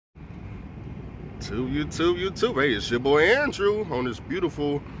YouTube. Hey, it's your boy Andrew on this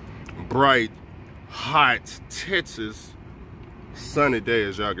beautiful, bright, hot Texas sunny day.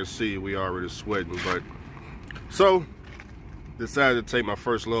 As y'all can see, we already sweating. But so decided to take my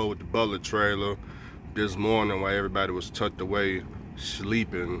first load with the Butler trailer this morning while everybody was tucked away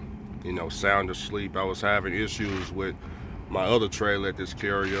sleeping, you know, sound asleep. I was having issues with my other trailer at this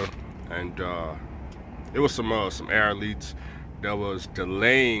carrier, and it was some air leaks that was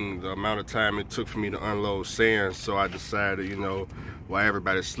delaying the amount of time it took for me to unload sand. So I decided, you know, while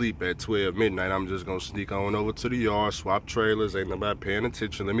everybody sleep at 12 midnight, I'm just gonna sneak on over to the yard, swap trailers, ain't nobody paying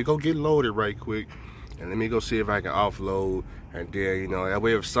attention. Let me go get loaded right quick, and let me go see if I can offload. And then, you know, that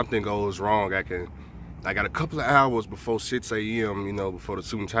way if something goes wrong, I got a couple of hours before 6 a.m., you know, before the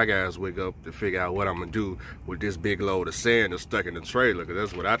suit and tie guys wake up to figure out what I'm gonna do with this big load of sand that's stuck in the trailer, because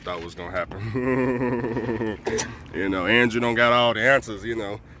that's what I thought was gonna happen. You know, Andrew don't got all the answers, you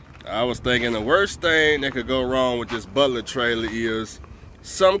know. I was thinking the worst thing that could go wrong with this Butler trailer is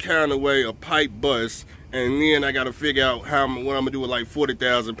some kind of way a pipe bust, and then I gotta figure out what I'm gonna do with like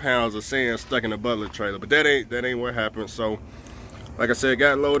 40,000 pounds of sand stuck in the Butler trailer. But that ain't what happened. So, like I said,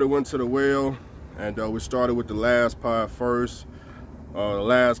 got loaded, went to the well. And we started with the last part first. The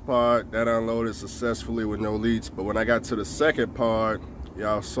last part, that unloaded successfully with no leaks. But when I got to the second part,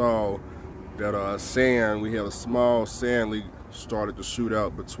 y'all saw that sand, we had a small sand leak started to shoot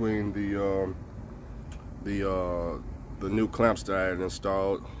out between the new clamps that I had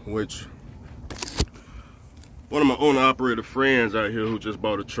installed, which one of my owner-operator friends out here who just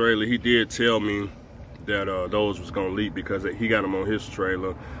bought a trailer, he did tell me that those was gonna leak because he got them on his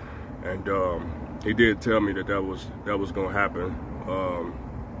trailer. And he did tell me that was gonna happen.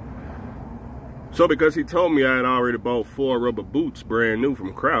 So because he told me I had already bought 4 rubber boots brand new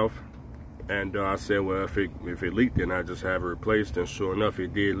from Kraft, and I said, well, if it leaked, then I just have it replaced. And sure enough,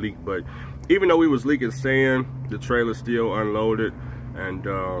 it did leak. But even though we was leaking sand, the trailer still unloaded, and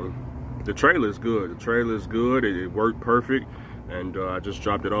the trailer is good. The trailer is good. It worked perfect. And I just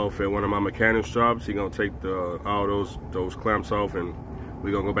dropped it off at one of my mechanic shops. He gonna take all those clamps off, and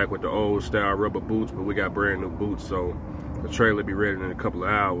we're gonna go back with the old style rubber boots, but we got brand new boots, so the trailer be ready in a couple of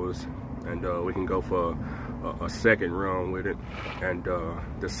hours, and we can go for a second run with it. And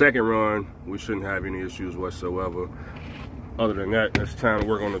the second run, we shouldn't have any issues whatsoever. Other than that, it's time to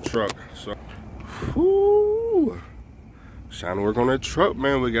work on the truck. So, whoo, it's time to work on that truck,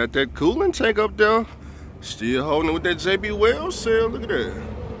 man. We got that coolant tank up there, still holding it with that JB well seal. Look at that.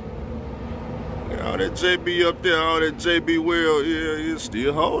 All that JB up there, all that JB well, yeah, it's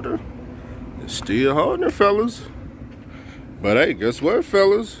still holding. It's still holding it, fellas. But hey, guess what,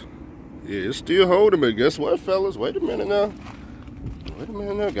 fellas? Yeah, it's still holding, but guess what, fellas? Wait a minute now. Wait a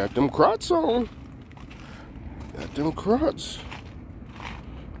minute now. Got them crots on. Got them crots.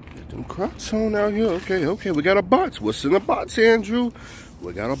 Got them crots on out here. Okay, we got a box. What's in the box, Andrew?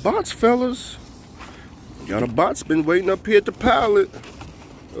 We got a box, fellas. We got a box. Been waiting up here at the pilot.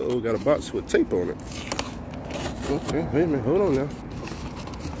 Oh, got a box with tape on it. Okay, wait a minute, hold on now.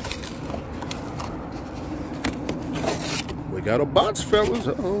 We got a box, fellas.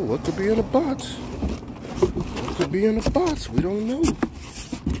 Uh-oh, what could be in a box? What could be in a box? We don't know.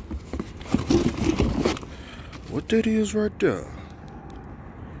 What that is right there?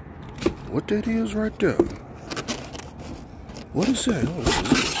 What that is right there? What is that? Oh, what is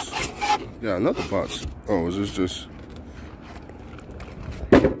this? Got another box. Oh, is this just...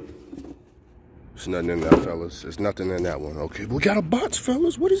 There's nothing in that, fellas. There's nothing in that one. Okay, we got a box,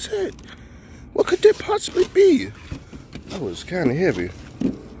 fellas. What is that? What could that possibly be? Oh, it's kind of heavy.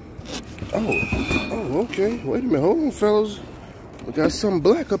 Oh, okay. Wait a minute. Hold on, fellas. We got something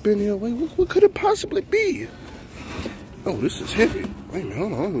black up in here. Wait, what could it possibly be? Oh, this is heavy. Wait a minute.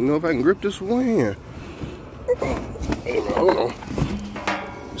 Hold on. I don't know if I can grip this with one hand. Oh, wait a minute. Hold on.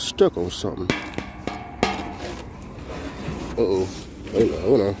 It's stuck on something. Uh-oh. Wait a minute.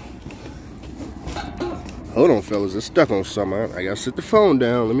 Hold on. Hold on, fellas, it's stuck on something. I gotta sit the phone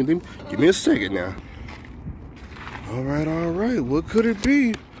down. Let me give me a second now. All right. What could it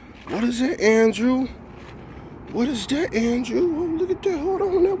be? What is that, Andrew? What is that, Andrew? Oh, look at that. Hold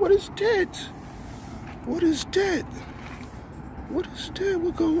on now. What is that? What is that? What is that?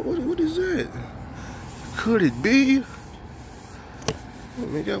 What is that? Could it be? Oh,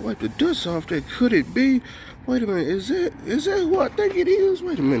 man, gotta wipe the dust off that. Could it be? Wait a minute. Is that who I think it is?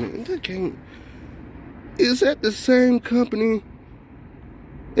 Wait a minute. That can't. Is that the same company?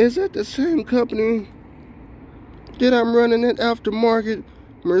 Is that the same company that I'm running that aftermarket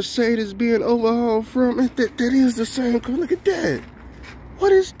Mercedes being overhauled from? That is the same company. Look at that.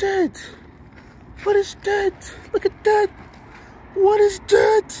 What is that? What is that? Look at that. What is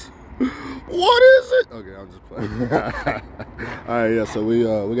that? What I'm just playing. All right, yeah. So we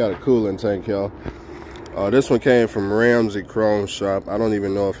got a cooling tank, y'all. This one came from Ramsey Chrome Shop. I don't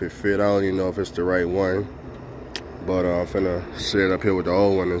even know if it fit. I don't even know if it's the right one. But I'm finna set it up here with the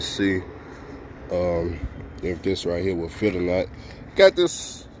old one and see if this right here will fit or not. Got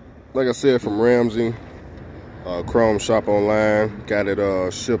this, like I said, from Ramsey Chrome Shop online. Got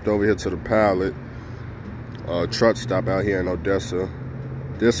it shipped over here to the Pilot truck stop out here in Odessa.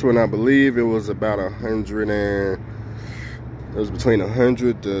 This one, I believe it was about it was between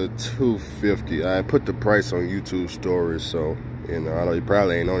 100 to 250. I put the price on YouTube stories, so you know, I know you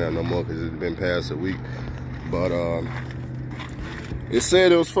probably ain't on that no more because it's been past a week. But it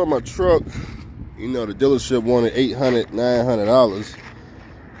said it was for my truck. You know, the dealership wanted $800, $900,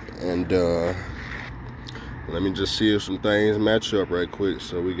 and let me just see if some things match up right quick.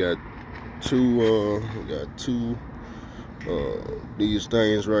 So we got two these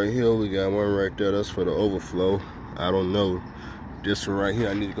things right here. We got one right there. That's for the overflow. I don't know. This one right here,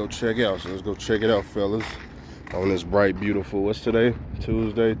 I need to go check out. So let's go check it out, fellas. On this bright, beautiful, what's today?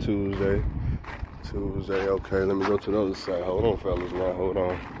 Tuesday. Okay, let me go to the other side. Hold on, fellas, now, hold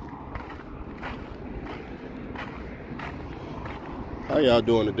on. How y'all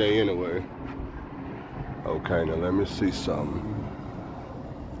doing today anyway? Okay, now let me see something.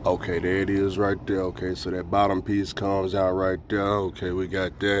 Okay, there it is right there. Okay, so that bottom piece comes out right there. Okay, we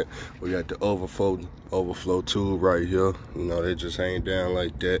got that. We got the overflow tube right here. You know, they just hang down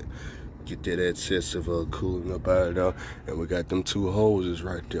like that. Get that excess of cooling up out of there. And we got them two hoses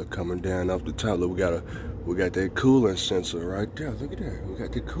right there coming down off the top. Look, we got that cooling sensor right there. Look at that. We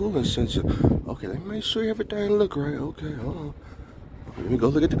got the cooling sensor. Okay, let me make sure everything look right. Okay, hold on. Okay, let me go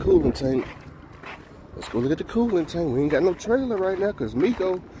look at the cooling tank. Let's go look at the cooling tank. We ain't got no trailer right now because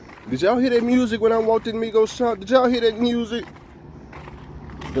Miko. Did y'all hear that music when I walked in Miko's shop? Did y'all hear that music?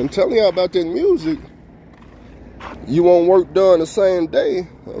 Been telling y'all about that music. You want work done the same day.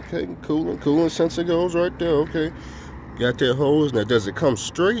 Okay, cooling sensor goes right there. Okay, got that hose. Now, does it come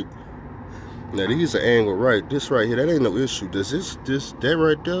straight? Now, these are angled right. This right here, that ain't no issue. Does that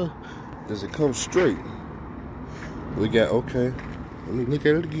right there, does it come straight? We got, okay. Let me look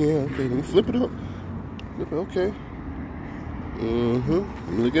at it again. Okay, let me flip it up. Okay. Let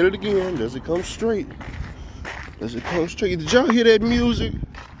me look at it again. Does it come straight? Does it come straight? Did y'all hear that music?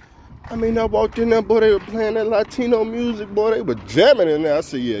 I mean, I walked in there, boy, they were playing that Latino music, boy. They were jamming in there. I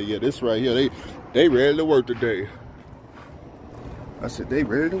said, yeah, this right here, they ready to work today. I said, they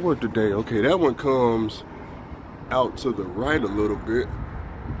ready to work today. Okay, that one comes out to the right a little bit.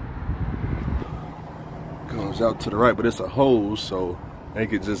 Comes out to the right, but it's a hose, so they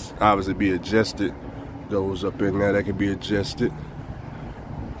could just obviously be adjusted. Goes up in there, that can be adjusted.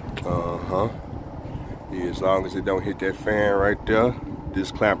 Yeah, as long as it don't hit that fan right there. This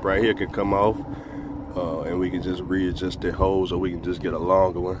clamp right here can come off, and we can just readjust the hose, or we can just get a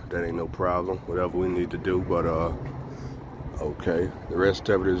longer one. That ain't no problem, whatever we need to do. But okay, the rest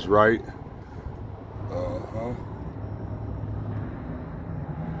of it is right.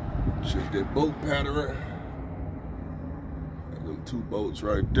 Check that bolt pattern. Them two bolts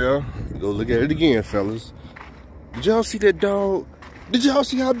right there. Go look at it again, fellas. Did y'all see that dog? Did y'all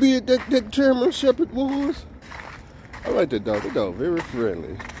see how big that German Shepherd was? I like that dog. That dog very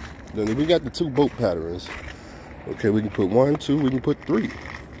friendly. Then we got the two bolt patterns. Okay, we can put 1, 2, we can put 3.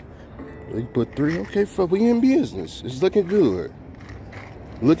 We can put 3. Okay, we in business. It's looking good.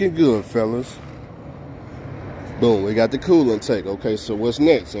 Looking good, fellas. Boom, we got the cooling tank. Okay, so what's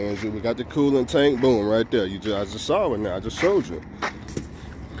next, Andrew? We got the cooling tank. Boom, right there. I just saw it now. I just showed you.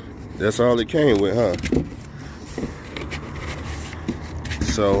 That's all it came with, huh?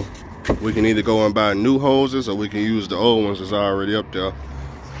 So we can either go and buy new hoses, or we can use the old ones that's already up there.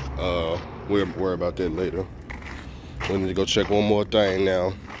 We'll worry about that later. We need to go check one more thing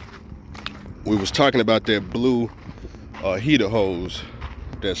now. We was talking about that blue heater hose,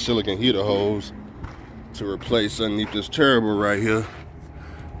 that silicone heater hose, to replace underneath this turbo right here.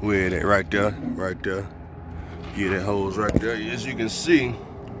 Where that right there, yeah, that hose right there. As you can see,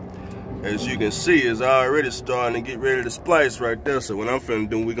 it's already starting to get ready to splice right there. So what I'm finna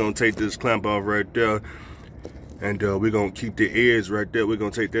do, we're gonna take this clamp off right there, and we're gonna keep the edge right there. We're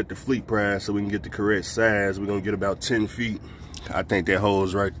gonna take that to fleet price so we can get the correct size. We're gonna get about 10 feet. I think that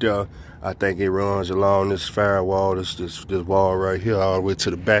hose right there, I think it runs along this firewall, this wall right here, all the way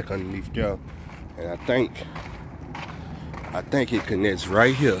to the back underneath there. And I think it connects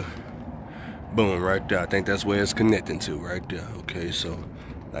right here. Boom, right there. I think that's where it's connecting to, right there. Okay, so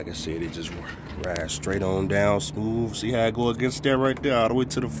like I said, it just rides straight on down smooth. See how I go against that right there, all the way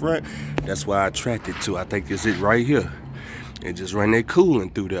to the front? That's why I tracked it to. I think it's it right here. And just run that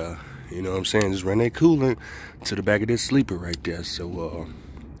cooling through there. You know what I'm saying? Just run that coolant to the back of this sleeper right there. So,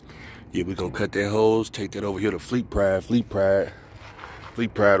 yeah, we're gonna cut that hose, take that over here to Fleet Pride on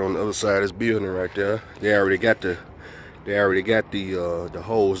the other side of this building right there. They already got the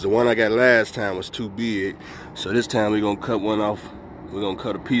hose. The one I got last time was too big, so this time we're gonna cut one off. We're gonna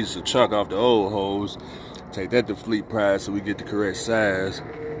cut a chunk off the old hose, take that to Fleet Pride so we get the correct size.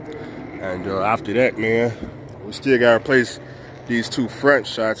 And after that, man, we still gotta replace these two front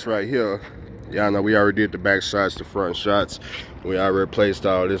shots right here. Y'all know we already did the back shots, the front shots. We already replaced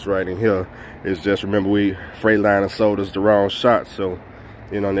all this right in here. It's just, remember, Freightliner sold us the wrong shots. So,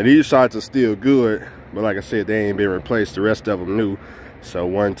 you know, now these shots are still good, but like I said, they ain't been replaced. The rest of them new.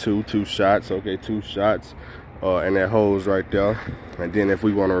 So two shots, okay, 2 shots. And that hose right there. And then if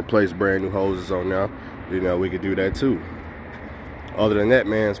we want to replace brand new hoses on there, you know, we could do that too. Other than that,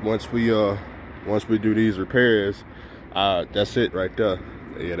 man, once we do these repairs, that's it right there.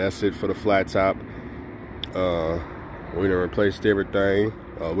 Yeah, that's it for the flat top. We done replaced everything.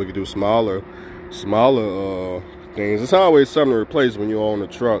 We could do smaller things. It's always something to replace when you own a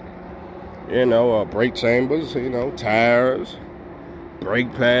truck. You know, brake chambers, you know, tires,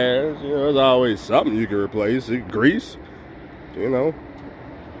 brake pads. You know, there's always something you can replace. Grease, you know.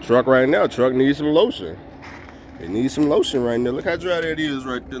 Truck needs some lotion. It needs some lotion right now. Look how dry that is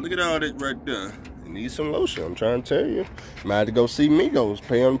right there. Look at all that right there. It needs some lotion. I'm trying to tell you. Might have to go see Migos.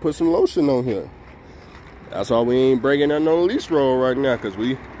 Pay them to put some lotion on here. That's why we ain't breaking nothing on the lease roll right now, because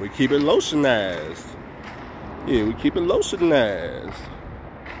we keep it lotionized. Yeah, we keep it lotionized.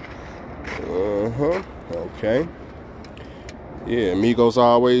 Okay. Yeah, Migos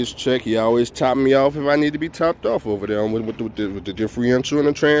always check. He always top me off if I need to be topped off over there with the differential and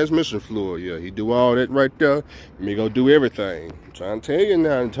the transmission fluid. Yeah, he do all that right there. Migo do everything. I'm trying to tell you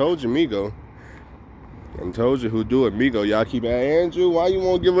now. I told you, Migo. I told you who do it, Migo. Y'all keep at Andrew. Why you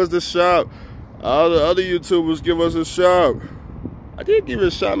won't give us the shop? All the other YouTubers give us a shop. I did give it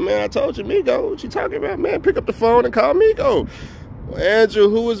a shot, man. I told you, Migo. What you talking about, man? Pick up the phone and call Migo. Well, Andrew,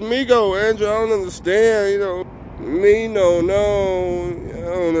 who is Migo? Andrew, I don't understand, you know. Me no. I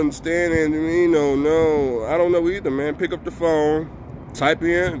don't understand, Andrew. Me no. I don't know either, man. Pick up the phone, type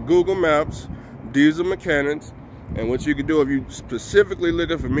in Google Maps, diesel mechanics, and what you can do if you specifically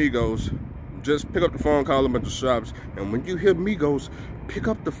looking for Migos, just pick up the phone, call them at the shops, and when you hear Migos, pick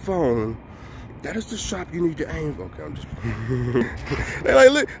up the phone. That is the shop you need to aim for. Okay, I'm just they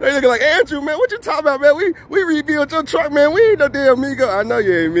looking like, Andrew, man, what you talking about, man? We rebuilt your truck, man. We ain't no damn Migo. I know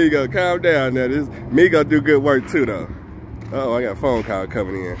you ain't Migo. Calm down now. This Migo do good work too, though. Uh-oh, I got a phone call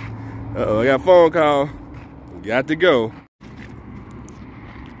coming in. Uh-oh, I got a phone call. Got to go.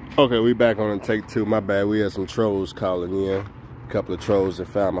 Okay, we back on take 2. My bad. We had some trolls calling in. A couple of trolls that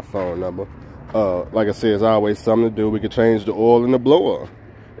found my phone number. Like I said, it's always something to do. We could change the oil in the blower.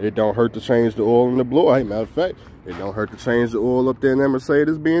 It don't hurt to change the oil in the blower. Hey, matter of fact, it don't hurt to change the oil up there in that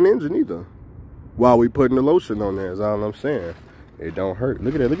Mercedes-Benz engine either. While we putting the lotion on there, is all I'm saying. It don't hurt.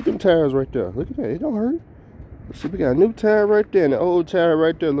 Look at that. Look at them tires right there. Look at that. It don't hurt. See, we got a new tire right there and the old tire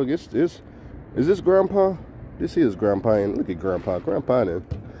right there. Look, is this Grandpa? This is Grandpa. And look at Grandpa. Grandpa then.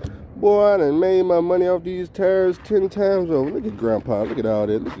 Boy, I done made my money off these tires 10 times over. Look at Grandpa. Look at all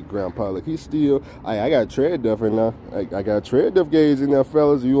that. Look at Grandpa. Look, he's still... I got tread duff in there. I got tread duff gauge in there,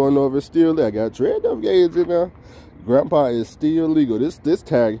 fellas. You want to know if it's still there? I got tread duff gauge in there. Grandpa is still legal. This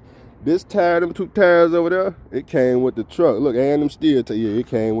tire, them 2 tires over there, it came with the truck. Look, and them steel tires. Yeah, it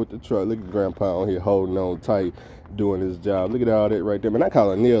came with the truck. Look at Grandpa on here holding on tight, doing his job. Look at all that right there. Man, I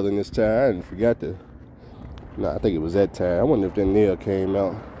caught a nail in this tire. I didn't forget to... Nah, I think it was that tire. I wonder if that nail came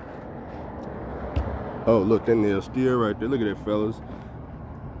out. Oh, look, that nail still right there. Look at that, fellas.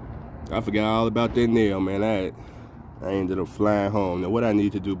 I forgot all about that nail, man. I ended up flying home. Now, what I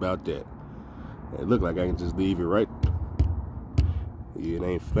need to do about that? It look like I can just leave it right. Yeah, it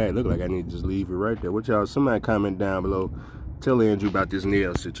ain't flat. Look like I need to just leave it right there. What y'all, somebody comment down below. Tell Andrew about this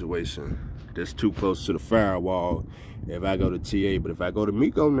nail situation. That's too close to the firewall if I go to TA. But if I go to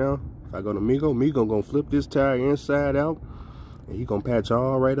Migo now, Migo gonna flip this tire inside out. He gonna patch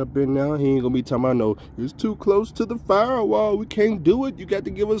all right up in there. He ain't gonna be talking about, no, it's too close to the firewall. We can't do it. You got to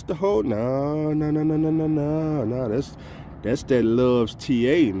give us the whole. No. That's that Loves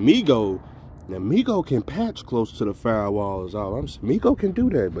TA. Migo. Now, Migo can patch close to the firewall is all I'm saying. Migo can do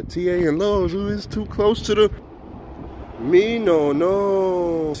that. But TA and Loves, who is too close to the... Me,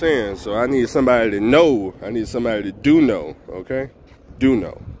 no. Saying, so I need somebody to know. I need somebody to do know, okay? Do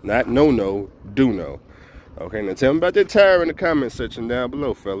know. Not no, do know. Okay, now tell me about that tire in the comment section down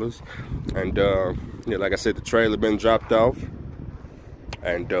below, fellas. And, yeah, like I said, the trailer been dropped off.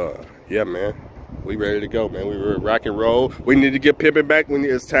 And, yeah, man. We ready to go, man. We were rock and roll. We need to get Pippin back.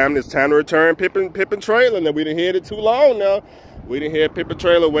 It's time to return Pippin trailer. Now we done had it too long now. We done had Pippin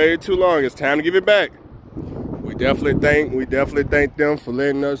trailer way too long. It's time to give it back. We definitely thank them for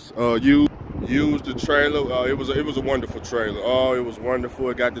letting us use the trailer. It was a wonderful trailer. Oh, it was wonderful.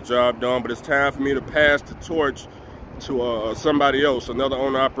 It got the job done. But it's time for me to pass the torch to somebody else. Another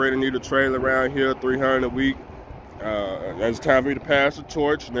owner operator need a trailer around here, $300 a week. It's time for me to pass the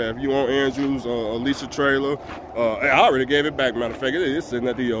torch. Now, if you want Andrew's Lisa trailer, I already gave it back. Matter of fact, it's sitting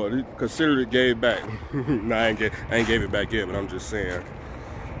at the considered it gave back. Nah, I ain't gave it back yet, but I'm just saying.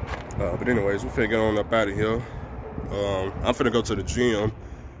 But anyways, we finna get on up out of here. I'm finna go to the gym,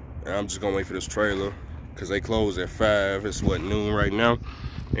 and I'm just gonna wait for this trailer because they close at 5. It's what, noon right now.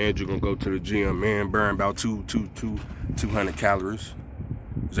 Andrew gonna go to the gym, man. Burn about 200 calories.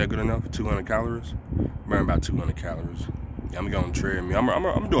 Is that good enough? 200 calories? Burn about 200 calories. Yeah, I'm going to treadmill.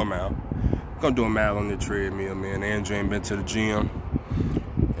 I'm doing a mile. I'm going to do a mile on the treadmill, man. Andrew ain't been to the gym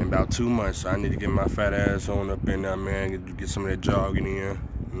in about 2 months, so I need to get my fat ass on up in there, man. Get some of that jogging in.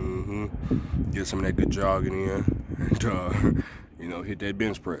 Get some of that good jogging in. And, you know, hit that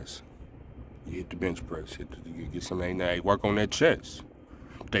bench press. You hit the bench press. Get some of that. Work on that chest.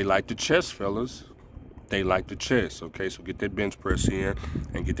 They like the chest, fellas. They like the chest, okay? So get that bench press in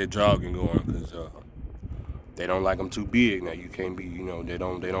and get that jogging going, because they don't like them too big. Now you can't be, you know, they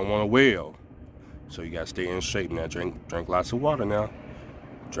don't want to wail. So you gotta stay in shape now. Drink lots of water now.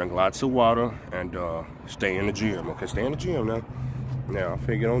 Drink lots of water and stay in the gym, okay? Stay in the gym now. Now I'm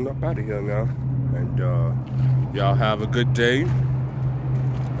finna get on up out of here now, and y'all have a good day.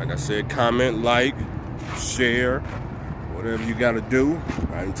 Like I said, comment, like, share. Whatever you gotta do.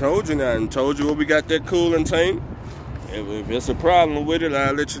 I done told you now. I done told you where we got that cooling tank. If it's a problem with it,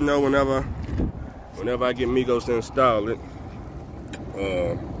 I'll let you know whenever I get Migos to install it.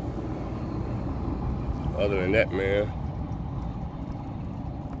 Other than that, man,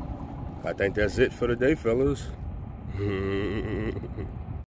 I think that's it for the day, fellas.